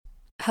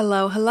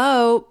Hello,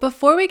 hello.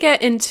 Before we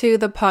get into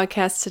the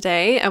podcast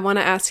today, I want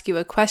to ask you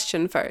a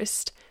question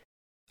first.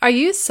 Are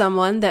you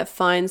someone that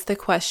finds the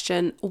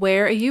question,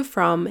 "Where are you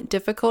from?"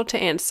 difficult to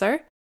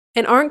answer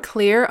and aren't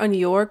clear on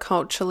your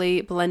culturally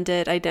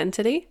blended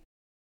identity?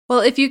 Well,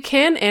 if you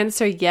can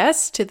answer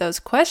yes to those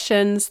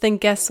questions, then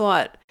guess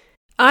what?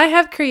 I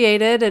have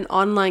created an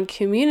online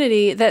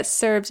community that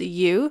serves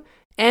you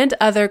and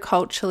other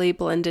culturally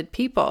blended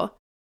people.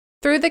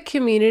 Through the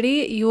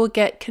community, you will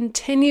get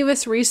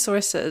continuous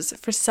resources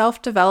for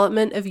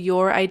self-development of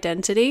your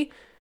identity,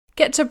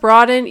 get to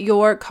broaden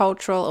your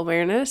cultural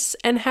awareness,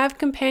 and have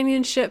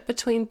companionship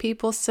between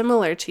people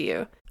similar to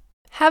you.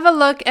 Have a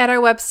look at our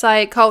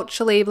website,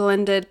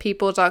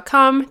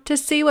 culturallyblendedpeople.com, to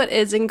see what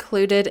is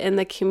included in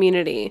the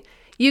community.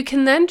 You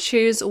can then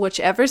choose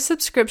whichever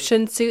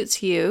subscription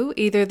suits you,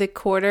 either the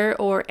quarter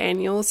or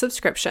annual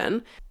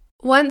subscription.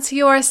 Once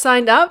you are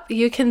signed up,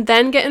 you can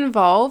then get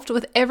involved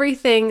with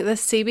everything the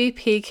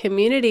CBP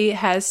community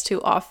has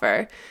to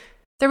offer.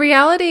 The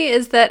reality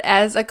is that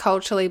as a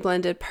culturally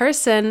blended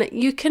person,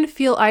 you can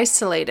feel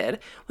isolated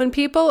when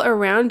people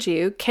around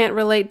you can't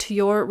relate to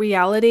your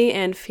reality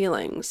and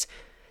feelings.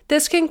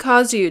 This can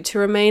cause you to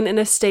remain in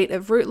a state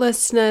of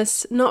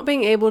rootlessness, not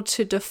being able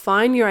to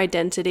define your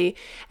identity,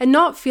 and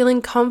not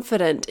feeling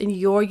confident in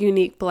your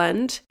unique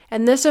blend.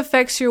 And this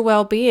affects your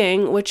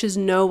well-being, which is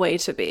no way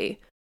to be.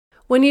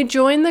 When you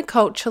join the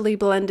Culturally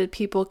Blended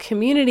People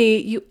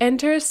community, you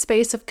enter a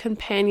space of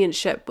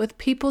companionship with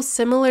people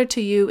similar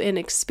to you in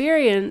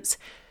experience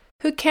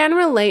who can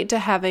relate to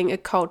having a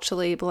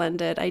culturally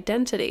blended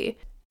identity.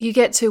 You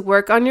get to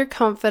work on your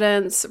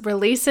confidence,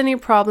 release any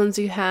problems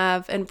you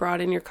have, and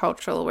broaden your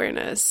cultural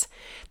awareness.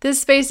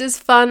 This space is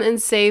fun and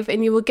safe,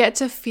 and you will get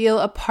to feel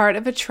a part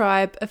of a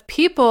tribe of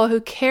people who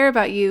care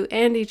about you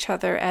and each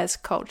other as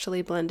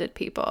culturally blended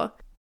people.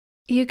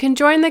 You can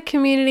join the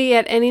community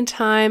at any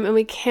time, and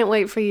we can't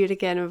wait for you to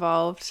get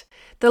involved.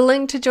 The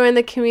link to join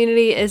the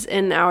community is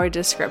in our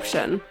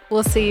description.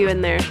 We'll see you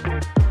in there.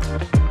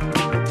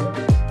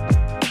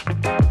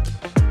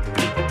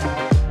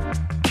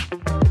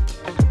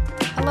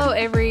 Hello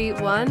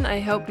everyone, I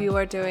hope you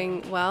are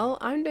doing well.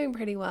 I'm doing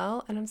pretty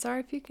well, and I'm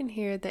sorry if you can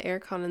hear the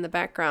aircon in the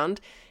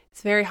background.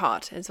 It's very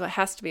hot, and so it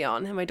has to be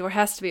on, and my door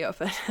has to be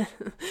open.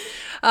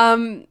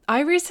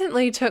 I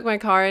recently took my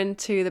car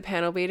into the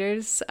panel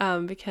beaters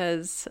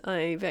because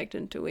I backed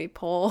into a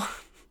pole.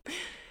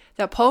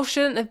 That pole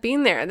shouldn't have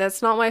been there.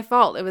 That's not my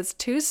fault. It was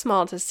too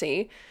small to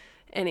see.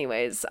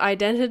 Anyways, I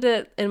dented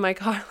it in my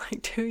car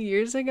like 2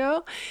 years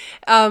ago.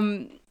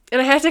 And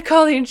I had to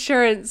call the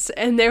insurance,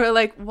 and they were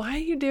like, "Why are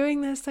you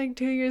doing this like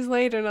 2 years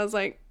later?" And I was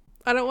like,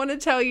 I don't want to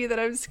tell you that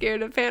I'm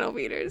scared of panel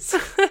beaters.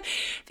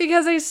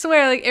 Because I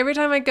swear, like, every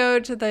time I go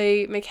to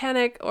the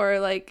mechanic or,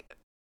 like,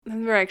 I've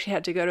never actually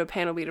had to go to a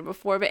panel beater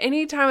before, but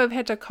anytime I've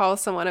had to call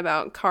someone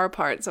about car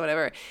parts or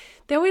whatever,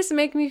 they always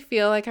make me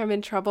feel like I'm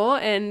in trouble,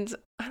 and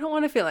I don't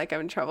want to feel like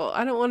I'm in trouble.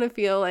 I don't want to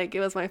feel like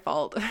it was my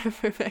fault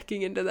for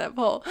backing into that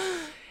pole.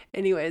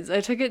 Anyways,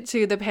 I took it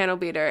to the panel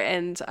beater,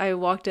 and I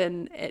walked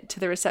in to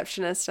the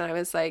receptionist, and I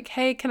was like,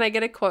 "Hey, can I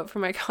get a quote for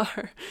my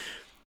car?"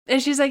 And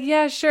she's like,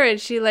 "Yeah, sure."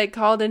 And she like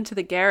called into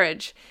the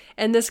garage,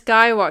 and this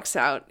guy walks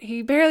out.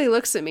 He barely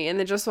looks at me and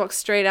then just walks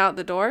straight out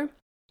the door.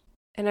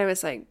 And I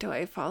was like, "Do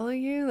I follow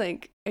you?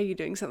 Like, are you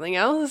doing something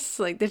else?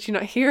 Like, did you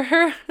not hear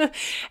her?"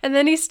 And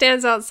then he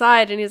stands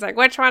outside and he's like,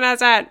 "Which one is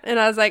that?" And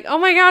I was like, "Oh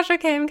my gosh,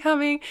 okay, I'm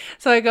coming."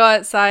 So I go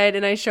outside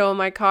and I show him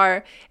my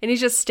car, and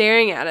he's just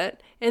staring at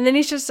it. And then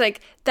he's just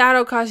like,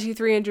 "That'll cost you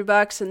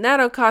 $300 and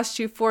that'll cost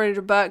you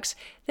 $400.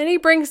 Then he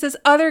brings this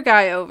other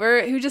guy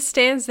over who just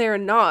stands there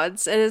and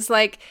nods and is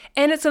like,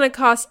 "And it's going to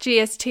cost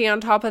GST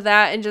on top of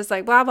that," and just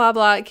like blah, blah,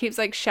 blah. It keeps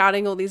like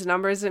shouting all these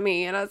numbers at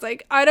me. And I was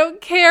like, I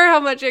don't care how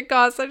much it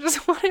costs. I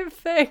just want it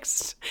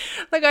fixed.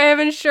 Like, I have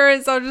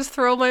insurance. I'll just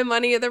throw my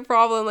money at the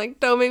problem. Like,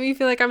 don't make me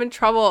feel like I'm in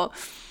trouble.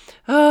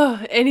 Oh,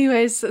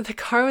 anyways, the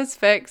car was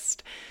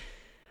fixed.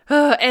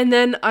 And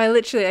then I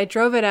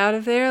drove it out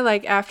of there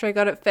like after I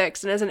got it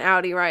fixed, and it's an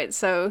Audi, right?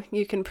 So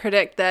you can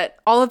predict that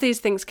all of these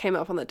things came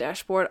up on the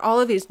dashboard, all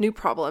of these new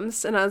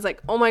problems. And I was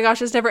like, oh my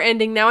gosh, it's never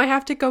ending. Now I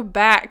have to go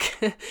back.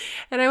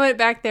 And I went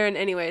back there, and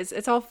anyways,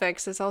 it's all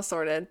fixed. It's all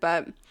sorted.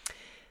 But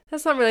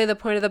that's not really the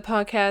point of the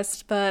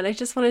podcast. But I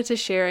just wanted to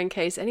share in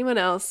case anyone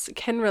else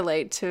can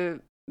relate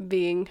to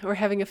being or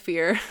having a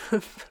fear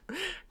of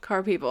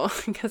car people,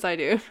 because I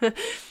do.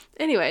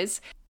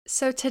 Anyways.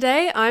 So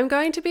today I'm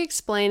going to be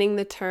explaining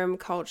the term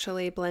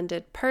culturally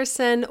blended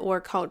person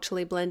or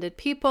culturally blended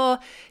people.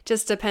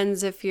 Just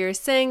depends if you're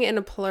saying it in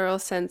a plural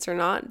sense or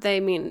not.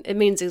 It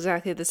means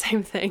exactly the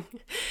same thing.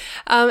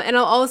 And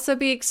I'll also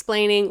be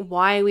explaining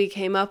why we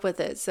came up with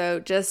it. So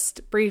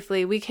just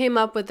briefly, we came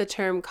up with the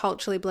term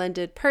culturally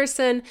blended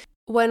person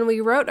when we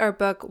wrote our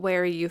book,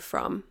 Where Are You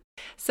From?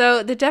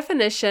 So the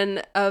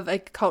definition of a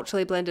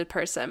culturally blended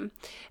person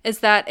is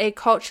that a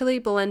culturally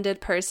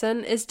blended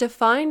person is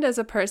defined as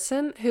a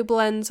person who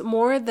blends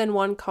more than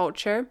one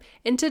culture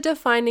into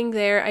defining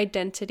their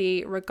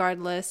identity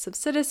regardless of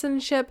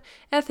citizenship,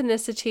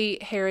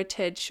 ethnicity,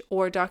 heritage,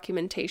 or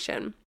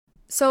documentation.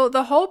 So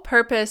the whole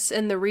purpose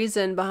and the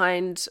reason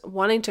behind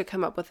wanting to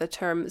come up with a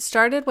term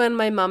started when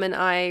my mom and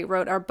I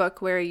wrote our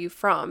book, Where Are You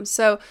From?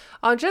 So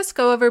I'll just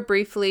go over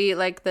briefly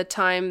like the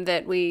time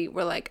that we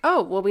were like,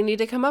 oh, well, we need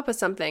to come up with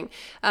something.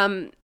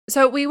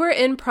 So we were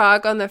in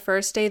Prague on the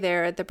first day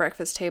there at the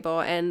breakfast table,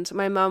 and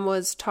my mom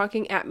was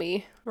talking at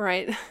me,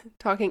 right?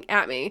 Talking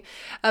at me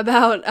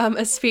about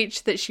a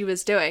speech that she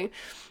was doing.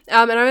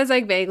 And I was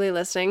like vaguely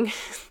listening.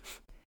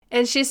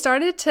 And she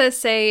started to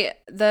say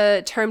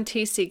the term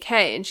TCK,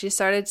 and she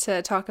started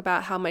to talk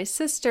about how my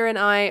sister and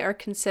I are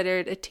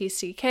considered a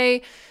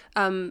TCK,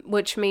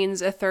 which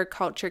means a third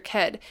culture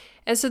kid.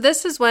 And so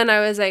this is when I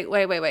was like,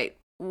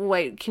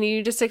 wait, can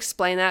you just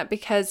explain that?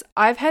 Because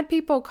I've had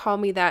people call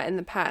me that in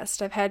the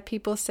past. I've had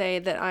people say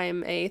that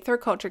I'm a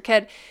third culture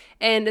kid.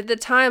 And at the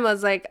time I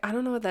was like, I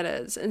don't know what that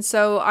is. And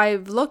so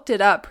I've looked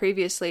it up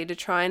previously to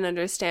try and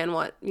understand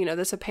what,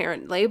 this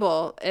apparent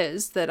label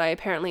is that I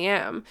apparently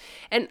am.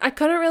 And I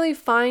couldn't really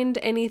find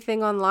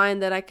anything online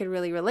that I could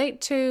really relate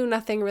to.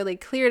 Nothing really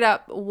cleared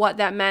up what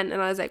that meant.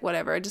 And I was like,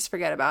 whatever, just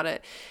forget about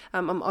it.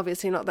 I'm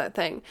obviously not that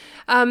thing.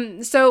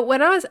 So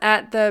when I was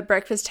at the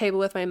breakfast table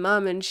with my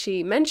mom and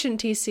she mentioned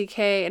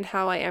TCK and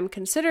how I am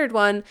considered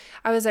one,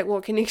 I was like,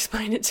 well, can you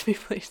explain it to me,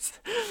 please?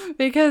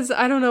 Because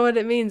I don't know what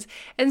it means.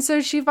 And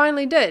so she finally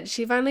did.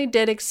 She finally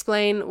did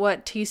explain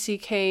what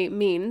TCK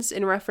means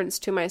in reference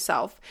to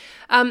myself.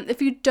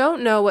 If you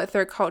don't know what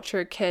third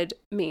culture kid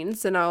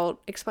means, then I'll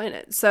explain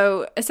it.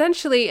 So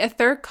essentially, a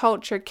third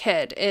culture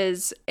kid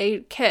is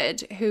a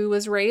kid who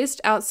was raised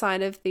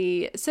outside of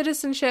the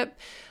citizenship,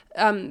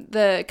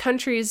 the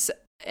countries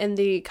and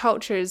the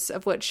cultures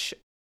of which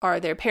are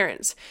their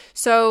parents.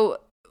 So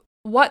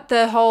what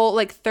the whole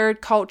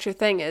third culture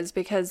thing is,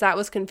 because that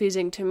was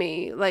confusing to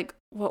me.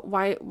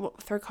 Why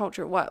third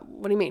culture?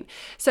 What do you mean?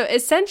 So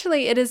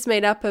essentially it is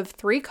made up of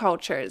three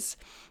cultures.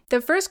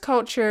 The first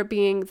culture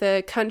being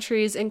the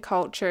countries and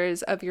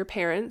cultures of your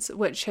parents,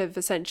 which have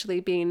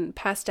essentially been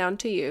passed down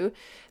to you.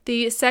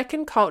 The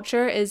second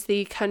culture is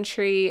the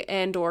country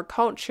and or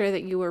culture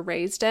that you were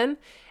raised in.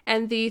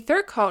 And the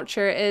third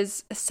culture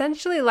is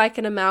essentially like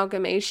an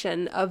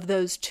amalgamation of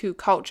those two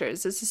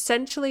cultures. This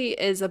essentially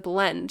is a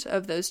blend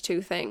of those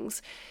two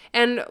things.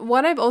 And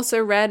what I've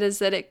also read is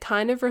that it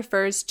kind of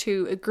refers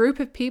to a group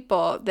of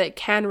people that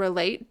can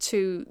relate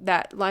to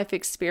that life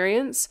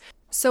experience.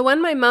 So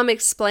when my mom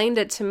explained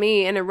it to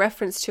me in a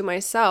reference to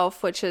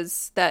myself, which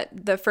is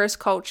that the first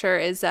culture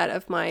is that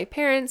of my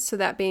parents, so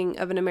that being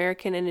of an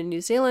American and a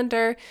New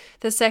Zealander.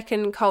 The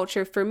second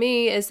culture for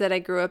me is that I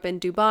grew up in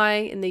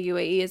Dubai in the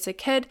UAE as a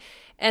kid.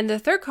 And the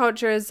third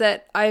culture is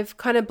that I've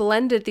kind of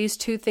blended these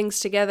two things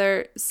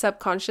together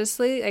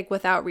subconsciously,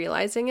 without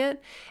realizing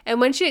it. And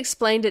when she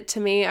explained it to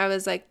me, I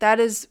was like, that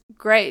is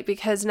great,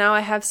 because now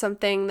I have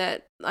something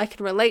that I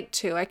can relate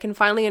to. I can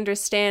finally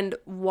understand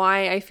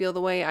why I feel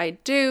the way I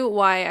do,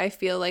 why I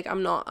feel like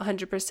I'm not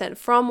 100%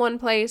 from one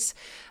place.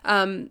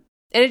 And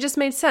it just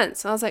made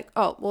sense. I was like,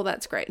 oh, well,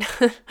 that's great.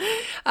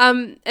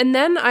 And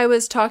then I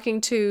was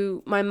talking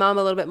to my mom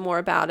a little bit more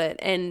about it.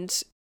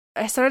 And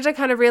I started to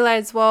kind of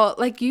realize,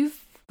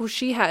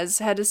 she has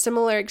had a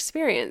similar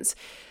experience.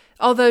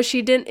 Although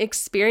she didn't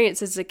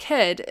experience as a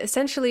kid,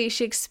 essentially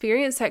she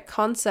experienced that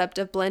concept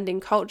of blending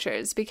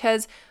cultures,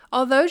 because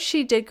although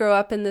she did grow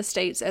up in the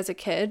States as a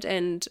kid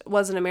and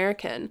was an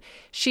American,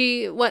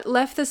 she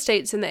left the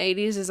States in the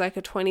 80s as a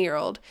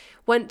 20-year-old,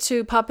 went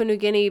to Papua New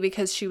Guinea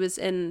because she was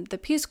in the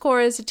Peace Corps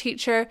as a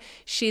teacher.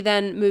 She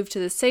then moved to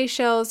the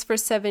Seychelles for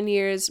 7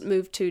 years,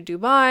 moved to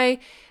Dubai,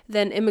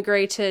 then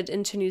immigrated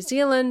into New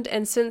Zealand,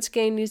 and since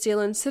gained New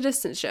Zealand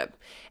citizenship.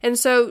 And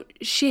so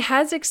she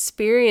has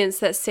experienced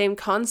that same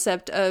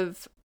concept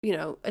of,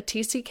 a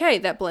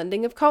TCK, that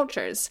blending of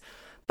cultures.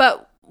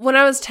 But when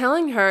I was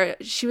telling her,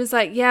 she was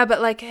like, yeah,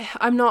 but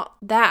I'm not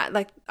that.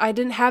 I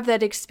didn't have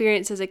that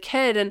experience as a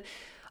kid, and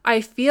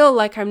I feel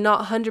like I'm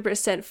not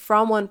 100%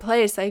 from one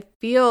place. I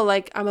feel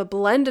like I'm a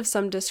blend of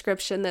some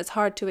description that's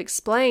hard to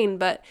explain,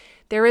 but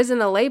there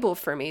isn't a label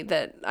for me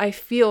that I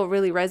feel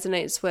really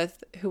resonates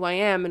with who I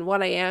am and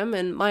what I am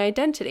and my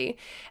identity.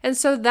 And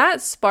so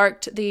that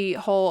sparked the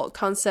whole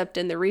concept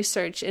and the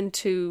research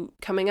into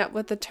coming up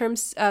with the term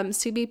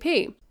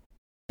CBP.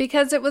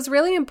 Because it was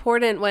really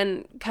important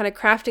when kind of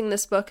crafting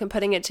this book and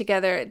putting it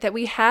together that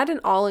we had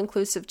an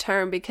all-inclusive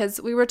term, because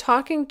we were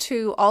talking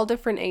to all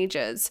different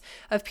ages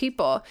of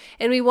people,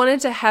 and we wanted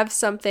to have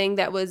something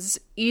that was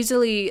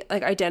easily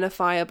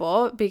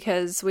identifiable,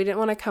 because we didn't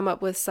want to come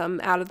up with some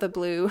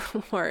out-of-the-blue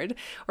word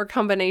or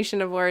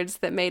combination of words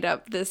that made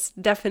up this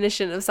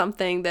definition of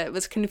something that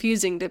was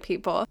confusing to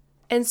people.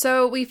 And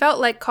so we felt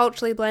like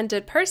culturally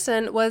blended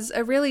person was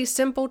a really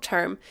simple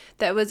term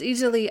that was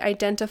easily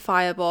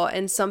identifiable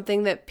and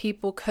something that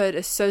people could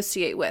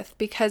associate with,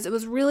 because it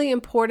was really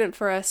important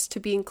for us to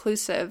be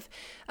inclusive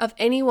of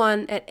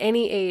anyone at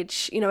any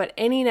age, at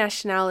any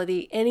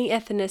nationality, any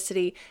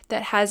ethnicity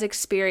that has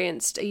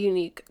experienced a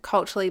unique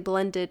culturally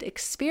blended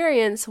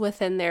experience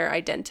within their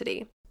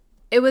identity.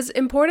 it was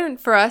important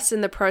for us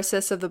in the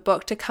process of the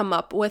book to come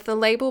up with a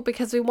label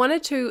because we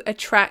wanted to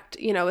attract,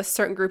 a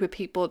certain group of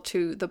people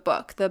to the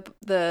book,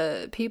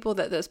 the people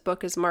that this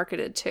book is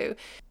marketed to.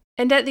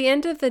 And at the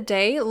end of the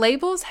day,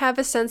 labels have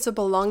a sense of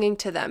belonging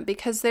to them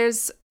because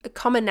there's a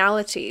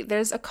commonality,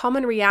 there's a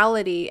common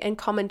reality and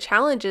common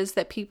challenges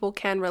that people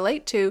can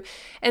relate to.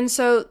 And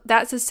so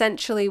that's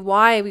essentially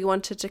why we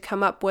wanted to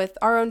come up with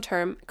our own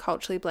term,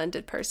 culturally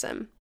blended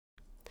person.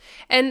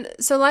 And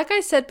so, like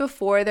I said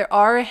before, there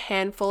are a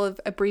handful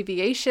of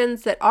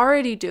abbreviations that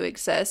already do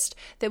exist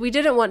that we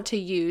didn't want to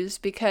use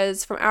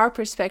because from our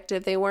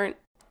perspective, they weren't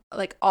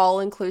like all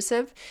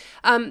inclusive.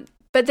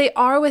 But they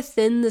are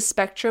within the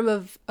spectrum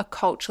of a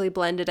culturally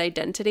blended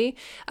identity.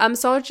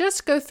 So I'll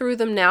just go through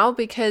them now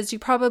because you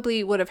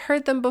probably would have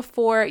heard them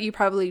before. You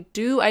probably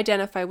do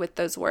identify with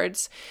those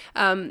words.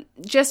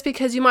 Just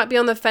because you might be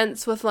on the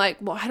fence with I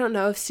don't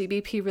know if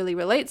CBP really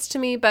relates to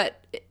me,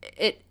 but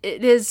it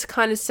is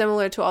kind of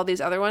similar to all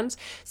these other ones.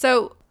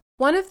 So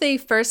one of the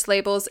first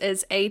labels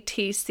is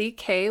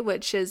ATCK,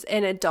 which is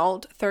an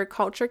adult third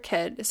culture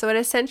kid. So it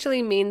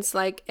essentially means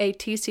like a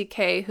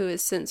TCK who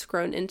has since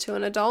grown into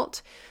an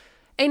adult.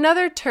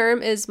 Another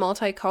term is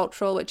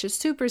multicultural, which is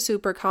super,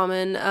 super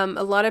common.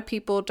 A lot of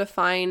people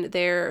define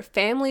their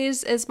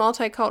families as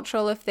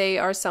multicultural if they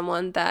are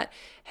someone that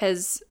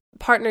has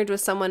partnered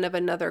with someone of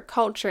another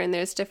culture and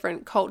there's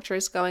different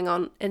cultures going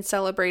on and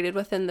celebrated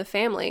within the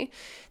family.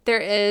 There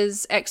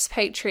is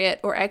expatriate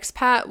or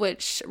expat,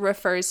 which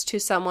refers to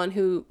someone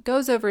who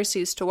goes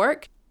overseas to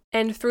work.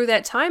 And through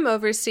that time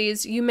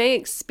overseas, you may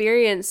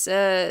experience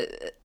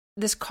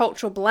this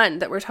cultural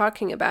blend that we're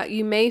talking about.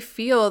 You may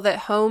feel that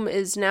home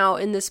is now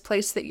in this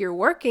place that you're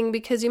working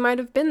because you might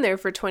have been there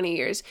for 20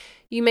 years.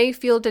 You may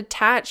feel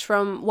detached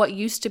from what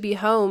used to be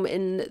home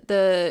in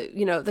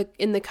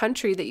in the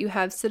country that you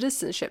have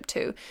citizenship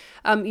to.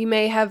 You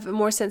may have a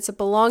more sense of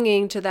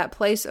belonging to that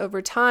place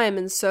over time.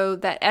 And so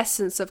that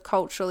essence of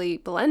culturally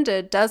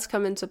blended does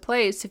come into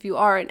place if you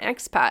are an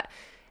expat.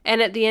 And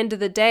at the end of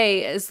the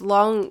day, as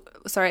well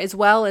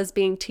as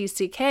being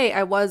TCK,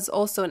 I was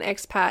also an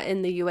expat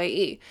in the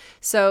UAE.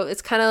 So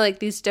it's kind of like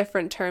these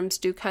different terms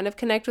do kind of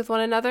connect with one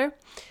another.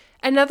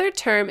 Another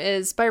term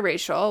is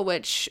biracial,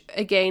 which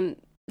again,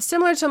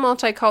 similar to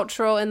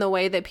multicultural in the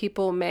way that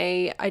people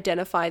may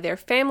identify their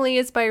family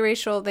as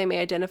biracial, they may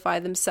identify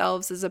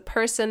themselves as a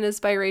person as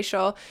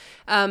biracial.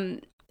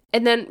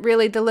 And then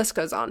really the list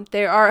goes on.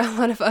 There are a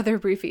lot of other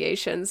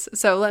abbreviations,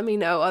 so let me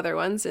know other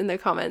ones in the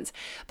comments.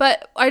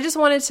 But I just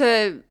wanted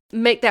to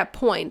make that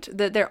point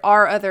that there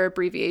are other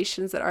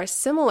abbreviations that are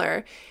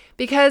similar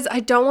because I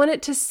don't want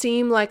it to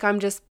seem like I'm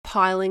just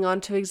piling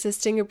onto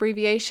existing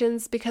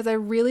abbreviations because I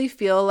really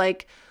feel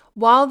like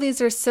while these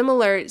are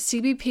similar,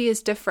 CBP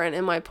is different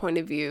in my point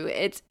of view.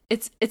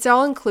 It's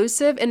all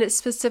inclusive and it's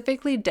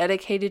specifically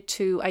dedicated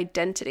to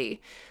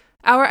identity.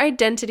 Our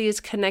identity is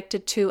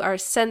connected to our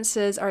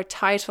senses, our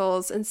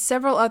titles, and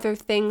several other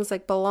things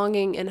like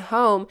belonging and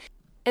home.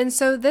 And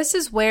so this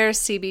is where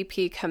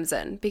CBP comes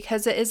in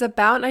because it is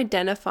about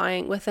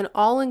identifying with an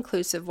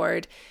all-inclusive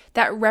word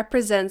that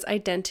represents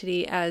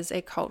identity as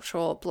a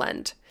cultural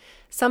blend.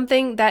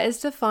 Something that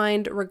is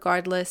defined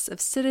regardless of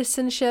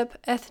citizenship,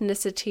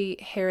 ethnicity,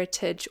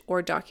 heritage,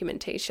 or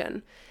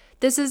documentation.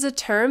 This is a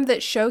term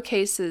that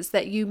showcases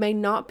that you may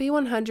not be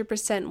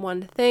 100%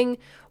 one thing,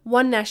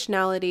 one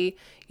nationality,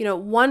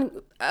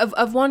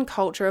 one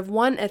culture, of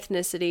one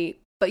ethnicity,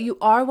 but you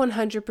are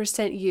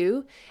 100%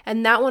 you,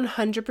 and that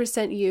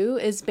 100% you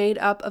is made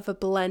up of a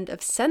blend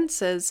of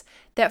senses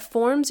that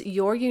forms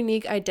your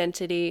unique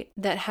identity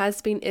that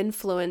has been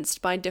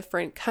influenced by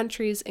different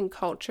countries and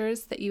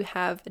cultures that you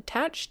have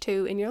attached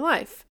to in your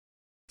life.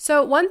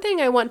 So one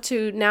thing I want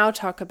to now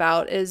talk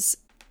about is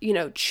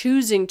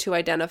choosing to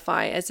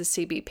identify as a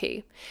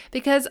CBP.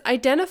 Because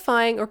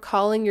identifying or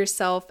calling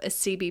yourself a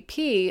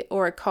CBP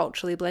or a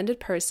culturally blended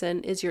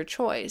person is your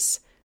choice.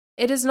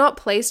 It is not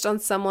placed on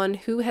someone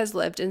who has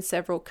lived in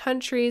several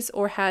countries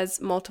or has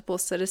multiple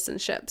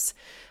citizenships.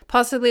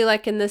 Possibly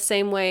like in the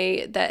same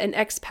way that an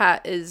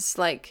expat is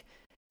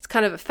it's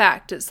kind of a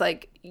fact. It's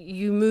like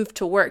you move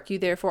to work, you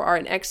therefore are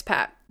an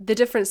expat. The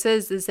difference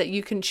is that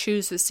you can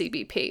choose the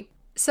CBP.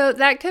 So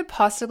that could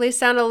possibly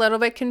sound a little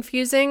bit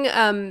confusing,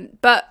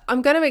 but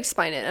I'm going to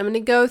explain it. I'm going to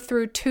go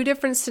through two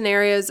different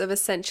scenarios of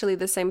essentially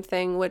the same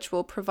thing, which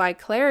will provide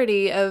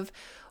clarity of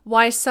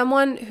why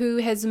someone who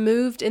has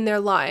moved in their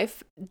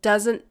life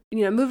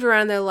moved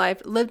around their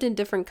life, lived in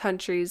different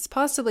countries,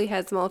 possibly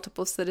has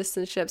multiple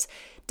citizenships,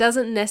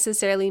 doesn't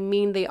necessarily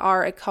mean they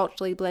are a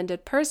culturally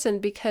blended person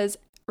because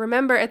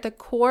remember, at the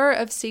core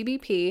of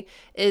CBP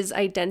is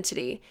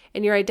identity,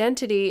 and your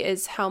identity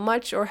is how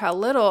much or how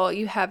little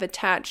you have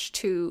attached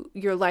to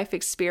your life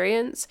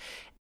experience,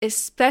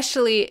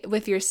 especially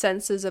with your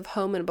senses of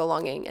home and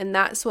belonging, and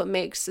that's what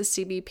makes a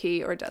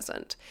CBP or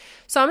doesn't.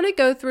 So I'm going to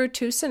go through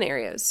two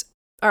scenarios.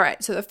 All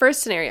right, so the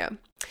first scenario.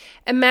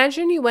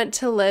 Imagine you went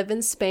to live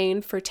in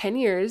Spain for 10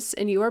 years,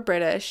 and you are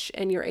British,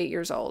 and you're 8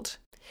 years old.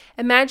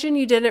 Imagine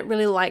you didn't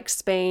really like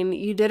Spain.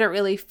 You didn't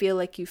really feel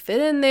like you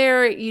fit in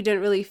there. You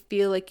didn't really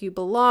feel like you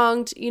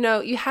belonged.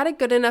 You had a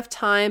good enough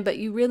time, but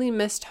you really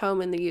missed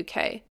home in the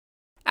UK.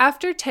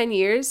 After 10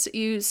 years,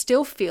 you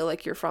still feel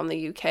like you're from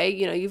the UK.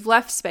 You've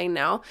left Spain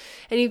now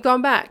and you've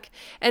gone back.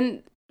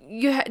 And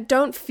you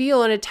don't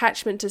feel an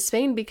attachment to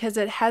Spain because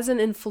it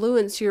hasn't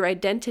influenced your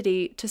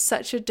identity to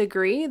such a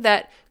degree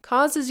that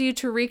causes you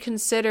to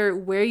reconsider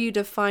where you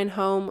define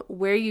home,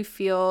 where you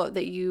feel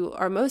that you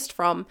are most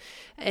from,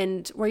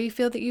 and where you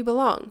feel that you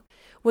belong.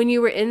 When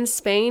you were in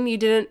Spain, you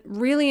didn't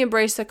really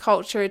embrace the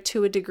culture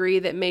to a degree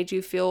that made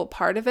you feel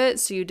part of it,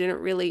 so you didn't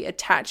really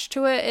attach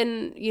to it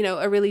in,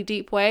 a really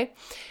deep way.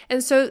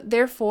 And so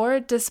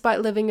therefore,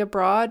 despite living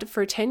abroad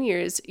for 10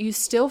 years, you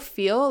still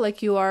feel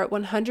like you are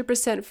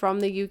 100% from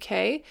the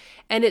UK,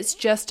 and it's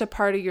just a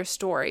part of your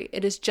story.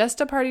 It is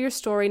just a part of your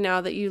story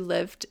now that you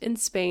lived in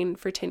Spain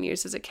for 10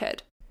 years as a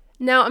kid.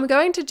 Now, I'm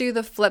going to do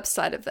the flip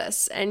side of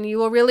this, and you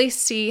will really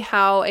see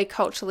how a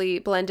culturally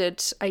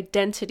blended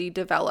identity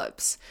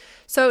develops.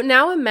 So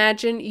now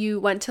imagine you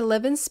went to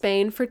live in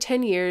Spain for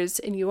 10 years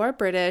and you are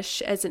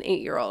British as an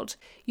 8-year-old.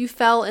 You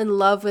fell in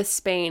love with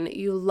Spain.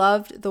 You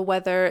loved the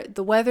weather.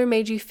 The weather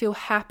made you feel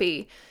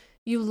happy.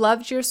 You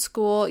loved your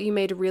school. You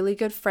made really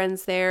good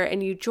friends there,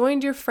 and you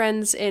joined your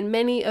friends in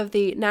many of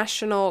the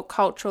national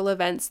cultural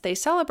events they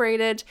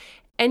celebrated,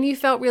 and you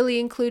felt really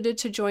included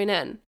to join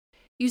in.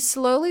 You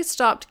slowly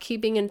stopped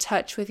keeping in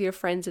touch with your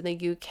friends in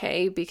the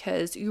UK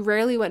because you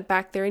rarely went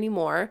back there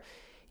anymore.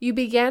 You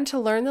began to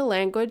learn the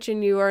language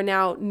and you are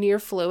now near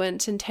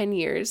fluent in 10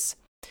 years.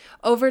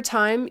 Over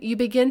time, you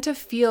begin to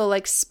feel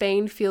like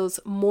Spain feels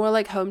more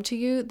like home to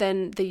you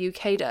than the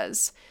UK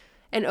does.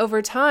 And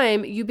over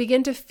time, you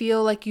begin to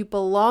feel like you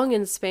belong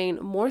in Spain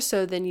more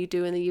so than you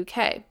do in the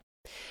UK.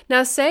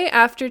 Now, say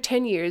after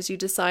 10 years, you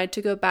decide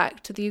to go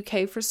back to the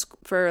UK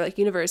for like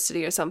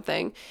university or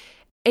something,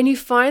 and you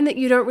find that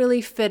you don't really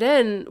fit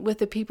in with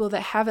the people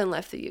that haven't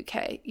left the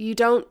UK. You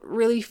don't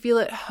really feel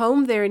at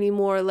home there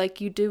anymore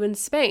like you do in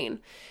Spain.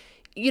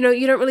 You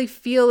don't really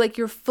feel like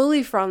you're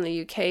fully from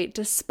the UK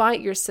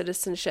despite your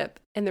citizenship.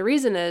 And the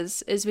reason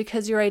is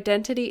because your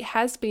identity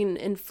has been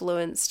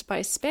influenced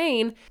by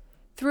Spain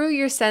through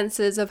your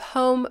senses of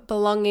home,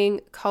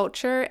 belonging,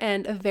 culture,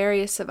 and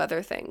various of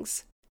other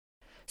things.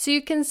 So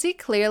you can see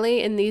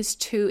clearly in these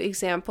two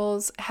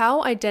examples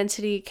how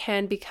identity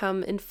can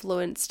become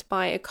influenced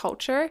by a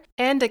culture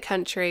and a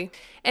country,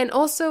 and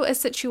also a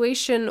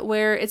situation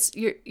where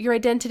your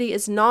identity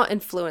is not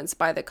influenced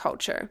by the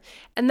culture.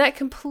 And that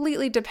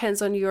completely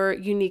depends on your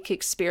unique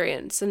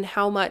experience and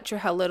how much or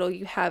how little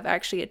you have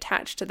actually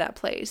attached to that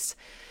place.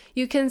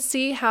 You can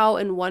see how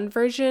in one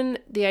version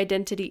the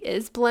identity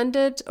is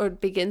blended or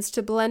begins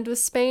to blend with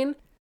Spain,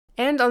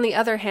 and on the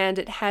other hand,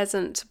 it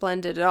hasn't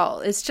blended at all.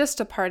 It's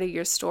just a part of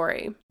your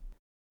story.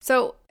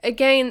 So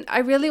again, I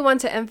really want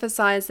to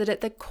emphasize that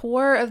at the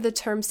core of the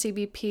term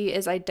CBP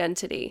is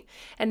identity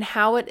and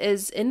how it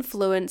is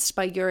influenced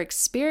by your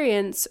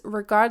experience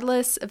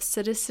regardless of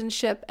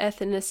citizenship,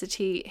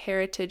 ethnicity,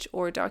 heritage,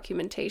 or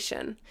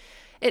documentation.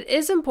 It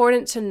is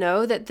important to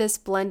know that this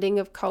blending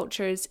of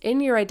cultures in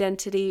your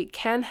identity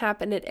can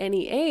happen at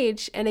any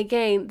age. And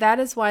again, that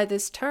is why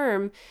this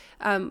term,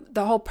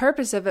 the whole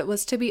purpose of it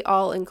was to be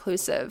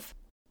all-inclusive.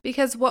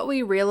 Because what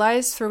we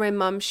realized through my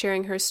mom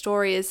sharing her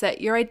story is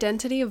that your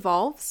identity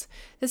evolves.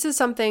 This is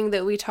something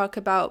that we talk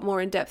about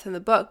more in depth in the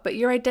book, but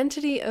your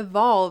identity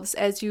evolves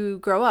as you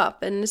grow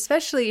up. And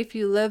especially if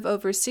you live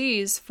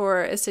overseas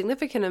for a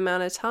significant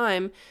amount of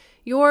time,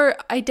 your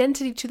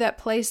identity to that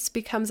place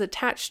becomes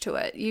attached to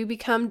it. You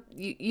become,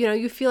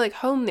 you feel like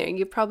home there.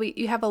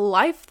 You have a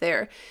life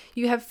there.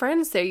 You have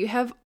friends there. You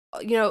have,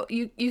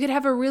 you could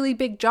have a really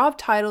big job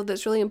title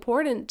that's really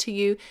important to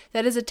you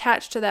that is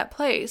attached to that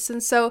place.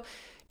 And so,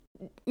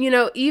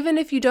 even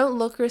if you don't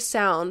look or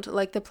sound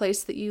like the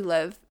place that you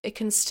live, it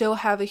can still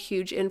have a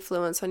huge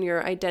influence on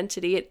your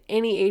identity at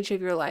any age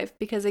of your life.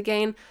 Because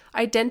again,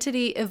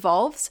 identity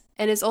evolves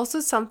and is also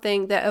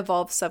something that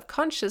evolves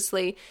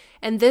subconsciously.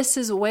 And this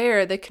is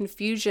where the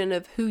confusion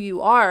of who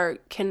you are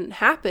can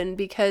happen,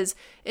 because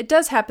it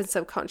does happen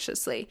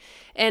subconsciously.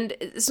 And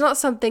it's not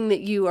something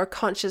that you are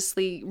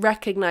consciously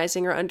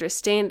recognizing or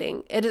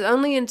understanding. It is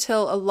only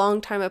until a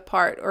long time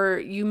apart or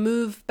you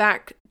move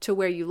back to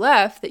where you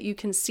left that you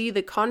can see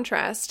the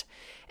contrast.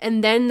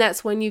 And then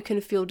that's when you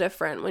can feel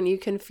different, when you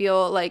can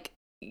feel like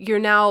you're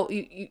now,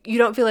 you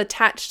don't feel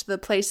attached to the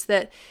place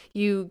that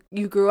you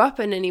grew up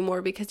in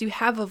anymore, because you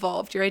have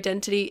evolved. Your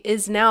identity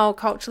is now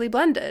culturally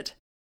blended.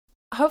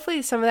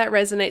 Hopefully some of that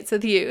resonates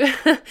with you.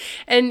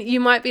 And you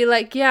might be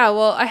like, yeah,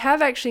 well, I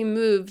have actually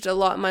moved a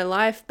lot in my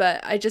life,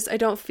 but I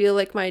don't feel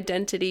like my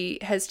identity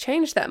has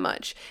changed that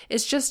much.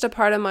 It's just a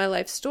part of my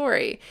life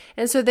story.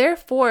 And so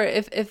therefore,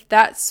 if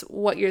that's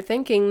what you're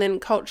thinking, then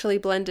culturally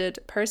blended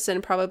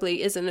person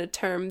probably isn't a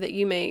term that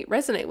you may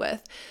resonate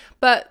with.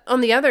 But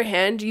on the other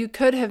hand, you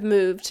could have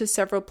moved to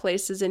several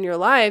places in your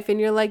life and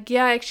you're like,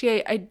 yeah,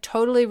 actually, I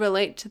totally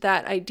relate to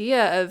that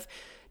idea of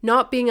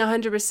not being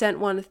 100%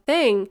 one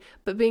thing,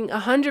 but being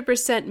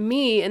 100%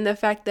 me in the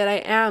fact that I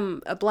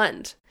am a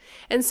blend.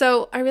 And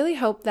so I really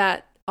hope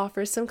that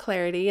offers some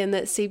clarity, and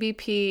that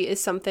CBP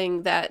is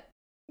something that,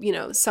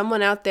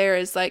 someone out there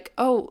is like,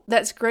 oh,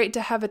 that's great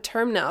to have a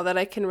term now that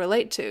I can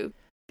relate to.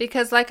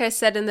 Because like I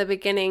said in the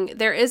beginning,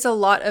 there is a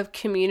lot of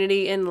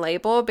community in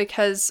label,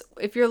 because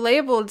if you're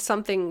labeled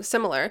something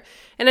similar,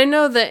 and I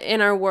know that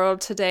in our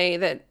world today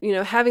that,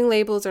 having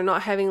labels or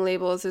not having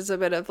labels is a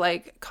bit of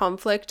like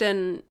conflict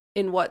in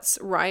what's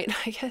right,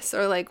 I guess,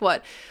 or like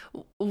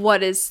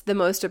what is the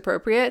most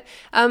appropriate.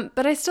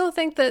 But I still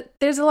think that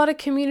there's a lot of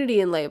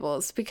community in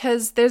labels,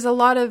 because there's a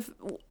lot of,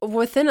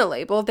 within a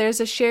label, there's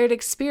a shared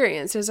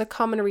experience, there's a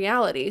common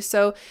reality.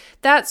 So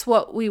that's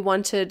what we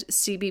wanted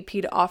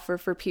CBP to offer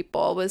for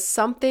people, was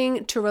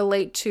something to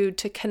relate to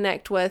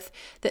connect with,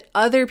 that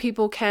other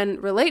people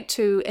can relate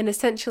to. And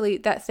essentially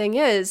that thing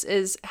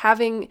is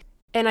having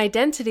an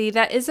identity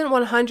that isn't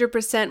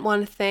 100%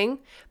 one thing,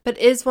 but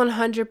is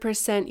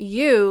 100%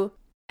 you.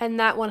 And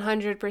that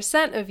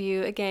 100% of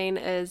you, again,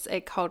 is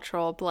a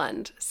cultural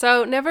blend.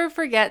 So never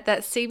forget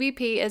that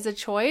CBP is a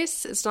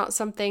choice. It's not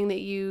something that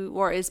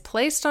is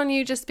placed on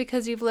you just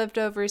because you've lived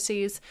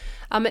overseas.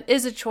 It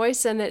is a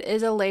choice, and it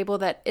is a label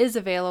that is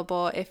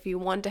available if you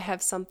want to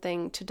have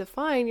something to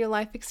define your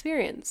life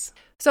experience.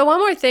 So one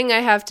more thing I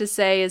have to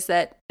say is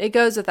that it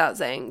goes without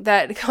saying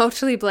that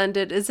culturally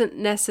blended isn't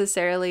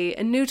necessarily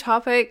a new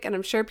topic, and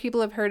I'm sure people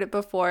have heard it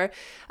before.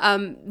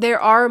 There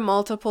are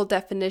multiple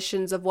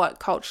definitions of what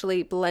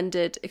culturally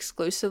blended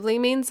exclusively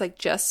means, like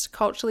just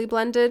culturally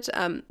blended.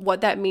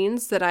 What that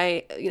means, that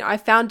I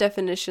found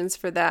definitions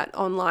for that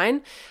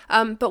online.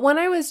 But when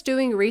I was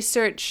doing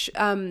research,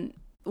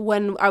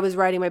 when I was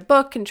writing my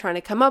book and trying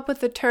to come up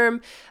with the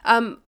term,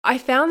 I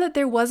found that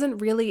there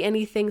wasn't really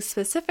anything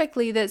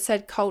specifically that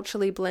said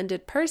culturally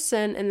blended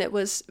person, and that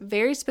was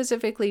very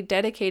specifically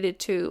dedicated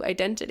to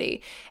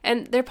identity.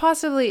 And there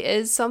possibly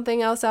is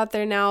something else out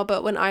there now,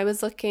 but when I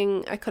was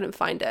looking, I couldn't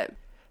find it.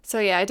 So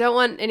yeah, I don't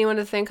want anyone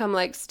to think I'm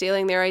like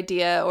stealing their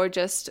idea or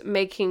just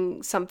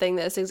making something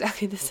that's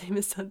exactly the same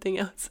as something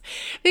else.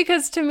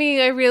 Because to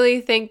me, I really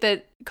think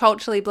that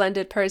culturally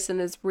blended person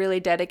is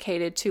really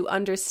dedicated to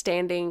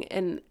understanding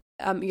and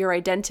your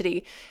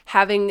identity,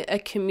 having a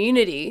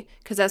community,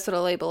 because that's what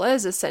a label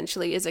is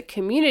essentially, is a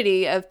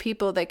community of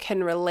people that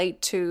can relate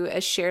to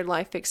a shared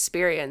life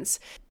experience.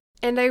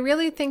 And I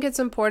really think it's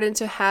important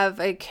to have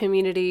a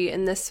community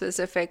in this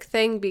specific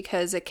thing,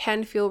 because it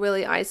can feel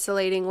really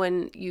isolating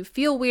when you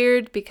feel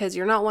weird because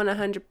you're not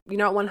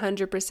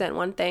 100%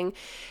 one thing.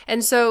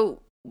 And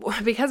so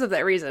because of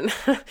that reason,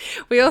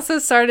 we also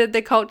started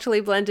the Culturally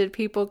Blended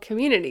People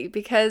community,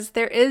 because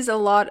there is a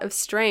lot of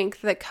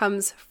strength that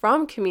comes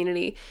from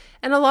community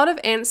and a lot of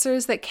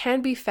answers that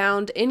can be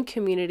found in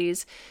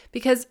communities,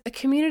 because a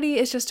community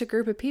is just a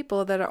group of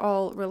people that are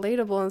all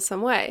relatable in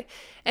some way.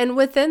 And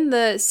within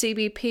the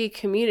CBP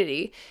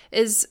community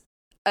is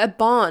a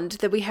bond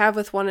that we have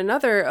with one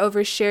another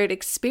over shared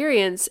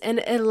experience, and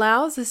it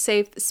allows a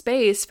safe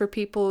space for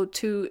people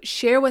to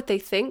share what they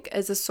think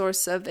as a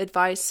source of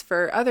advice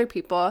for other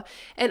people,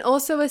 and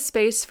also a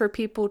space for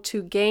people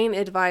to gain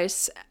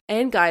advice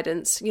and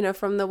guidance,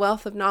 from the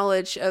wealth of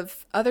knowledge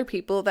of other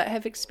people that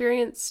have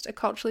experienced a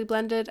culturally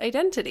blended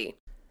identity.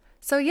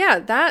 So yeah,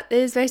 that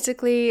is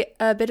basically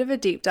a bit of a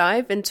deep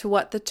dive into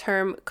what the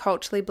term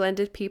culturally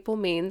blended people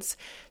means.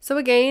 So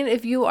again,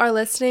 if you are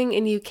listening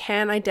and you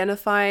can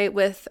identify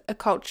with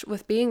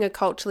being a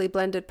culturally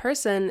blended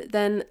person,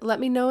 then let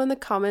me know in the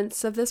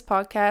comments of this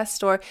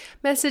podcast, or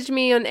message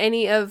me on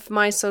any of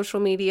my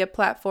social media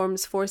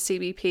platforms for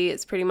CBP.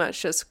 It's pretty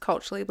much just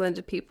culturally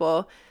blended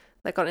people,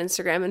 like on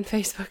Instagram and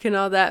Facebook and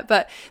all that.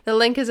 But the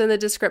link is in the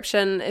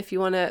description if you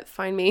want to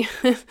find me.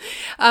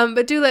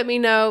 But do let me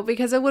know,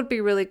 because it would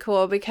be really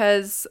cool,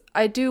 because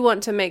I do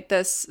want to make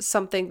this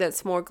something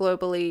that's more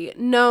globally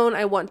known.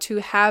 I want to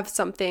have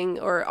something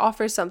or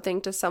offer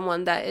something to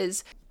someone that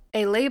is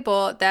a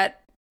label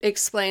that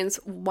explains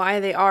why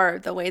they are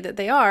the way that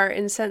they are,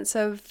 in sense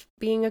of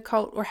being a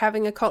cult or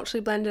having a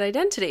culturally blended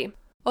identity.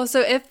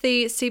 Also, if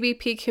the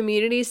CBP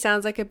community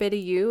sounds like a bit of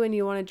you and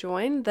you want to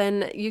join,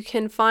 then you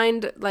can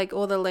find like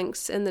all the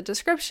links in the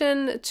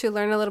description to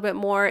learn a little bit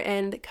more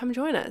and come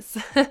join us.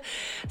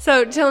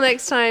 So till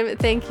next time,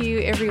 thank you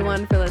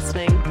everyone for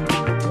listening.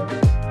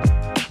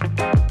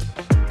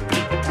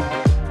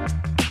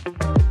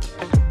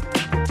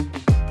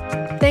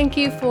 Thank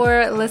you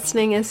for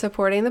listening and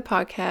supporting the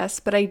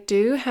podcast, but I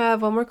do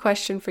have one more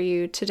question for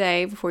you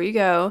today before you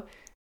go.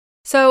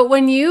 So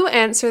when you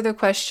answer the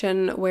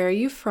question, where are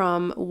you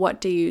from,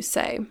 what do you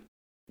say?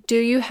 Do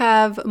you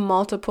have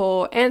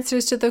multiple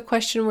answers to the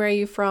question, where are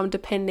you from,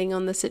 depending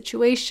on the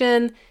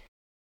situation?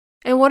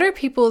 And what are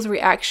people's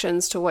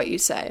reactions to what you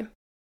say?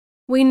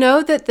 We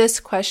know that this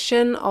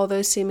question,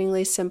 although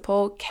seemingly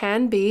simple,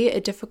 can be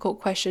a difficult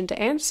question to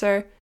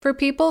answer for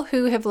people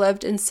who have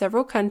lived in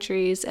several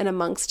countries and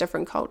amongst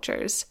different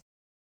cultures.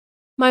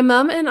 My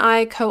mom and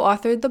I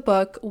co-authored the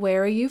book,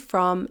 Where Are You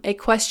From? A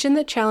Question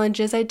that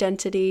Challenges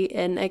Identity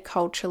in a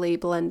Culturally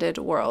Blended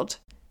World.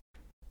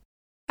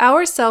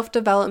 Our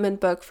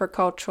self-development book for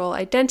cultural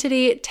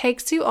identity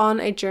takes you on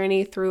a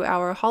journey through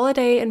our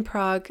holiday in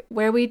Prague,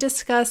 where we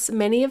discuss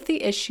many of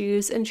the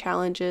issues and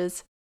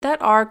challenges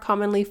that are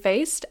commonly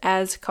faced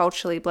as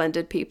culturally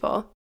blended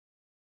people.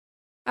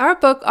 Our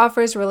book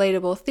offers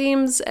relatable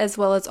themes as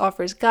well as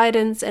offers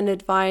guidance and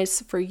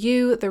advice for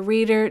you, the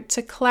reader,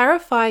 to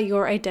clarify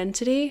your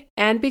identity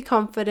and be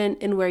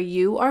confident in where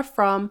you are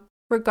from,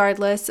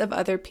 regardless of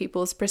other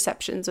people's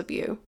perceptions of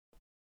you.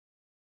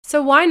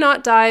 So why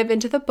not dive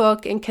into the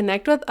book and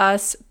connect with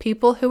us,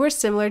 people who are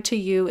similar to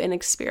you in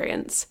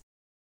experience?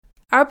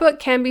 Our book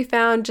can be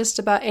found just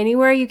about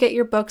anywhere you get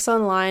your books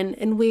online,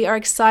 and we are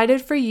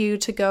excited for you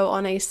to go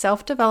on a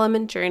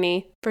self-development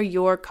journey for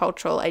your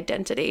cultural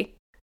identity.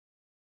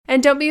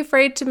 And don't be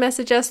afraid to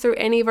message us through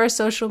any of our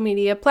social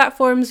media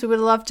platforms. We would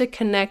love to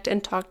connect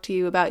and talk to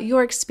you about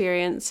your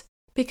experience,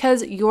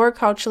 because your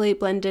culturally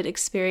blended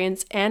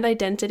experience and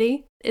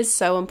identity is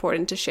so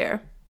important to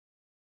share.